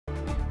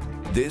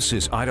This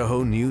is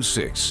Idaho News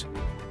 6.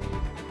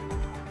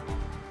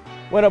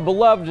 When a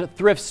beloved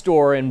thrift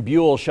store in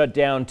Buhl shut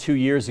down 2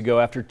 years ago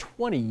after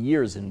 20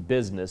 years in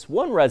business,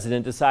 one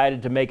resident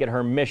decided to make it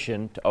her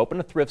mission to open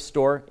a thrift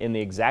store in the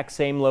exact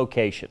same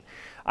location.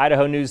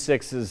 Idaho News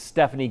 6's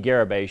Stephanie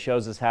Garibay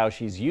shows us how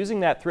she's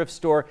using that thrift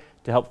store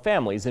to help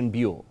families in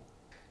Buhl.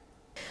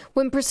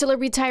 When Priscilla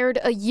retired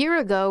a year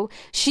ago,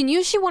 she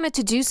knew she wanted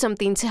to do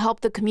something to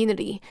help the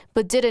community,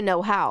 but didn't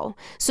know how.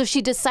 So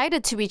she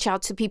decided to reach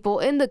out to people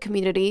in the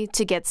community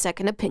to get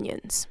second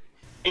opinions.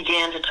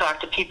 Began to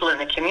talk to people in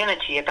the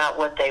community about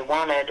what they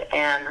wanted,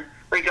 and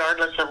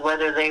regardless of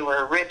whether they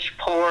were rich,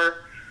 poor,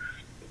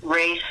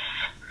 race,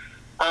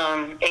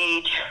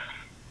 age,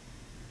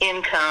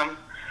 income,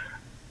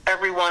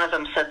 every one of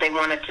them said they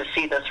wanted to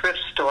see the thrift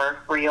store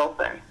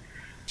reopen.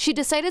 She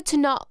decided to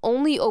not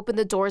only open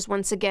the doors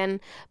once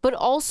again, but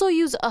also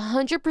use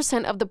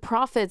 100% of the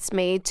profits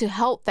made to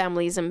help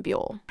families in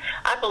Buhl.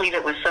 I believe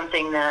it was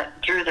something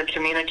that drew the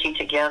community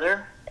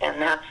together,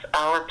 and that's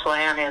our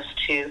plan, is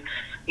to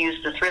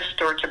use the thrift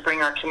store to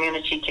bring our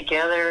community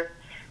together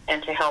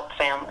and to help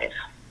families.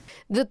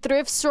 The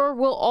thrift store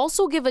will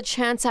also give a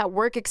chance at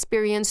work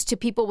experience to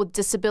people with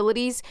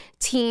disabilities,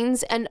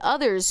 teens, and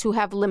others who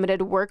have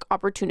limited work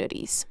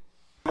opportunities.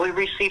 We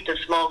received a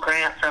small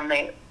grant from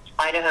the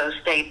Idaho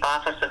State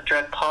Office of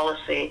Drug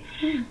Policy,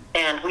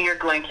 and we are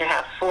going to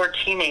have 4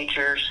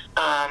 teenagers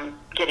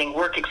getting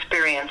work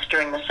experience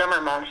during the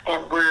summer months,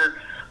 and we're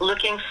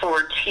looking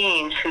for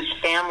teens whose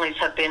families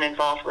have been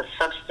involved with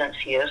substance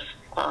use.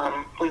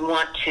 We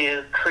want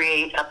to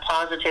create a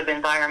positive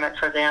environment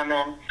for them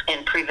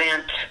and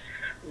prevent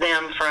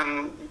them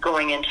from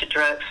going into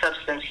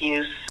substance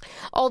use.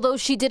 Although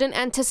she didn't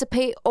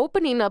anticipate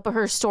opening up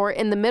her store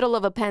in the middle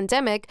of a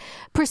pandemic,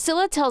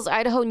 Priscilla tells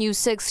Idaho News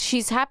 6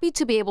 she's happy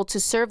to be able to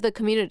serve the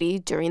community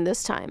during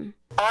this time.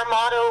 Our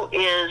motto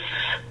is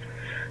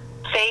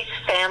faith,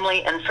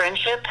 family, and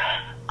friendship,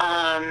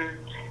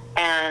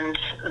 and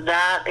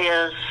that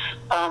is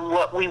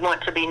what we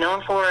want to be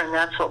known for, and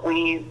that's what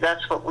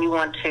we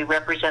want to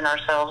represent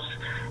ourselves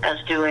as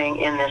doing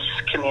in this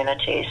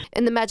community.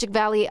 In the Magic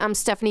Valley, I'm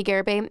Stephanie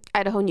Garibay,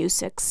 Idaho News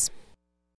 6.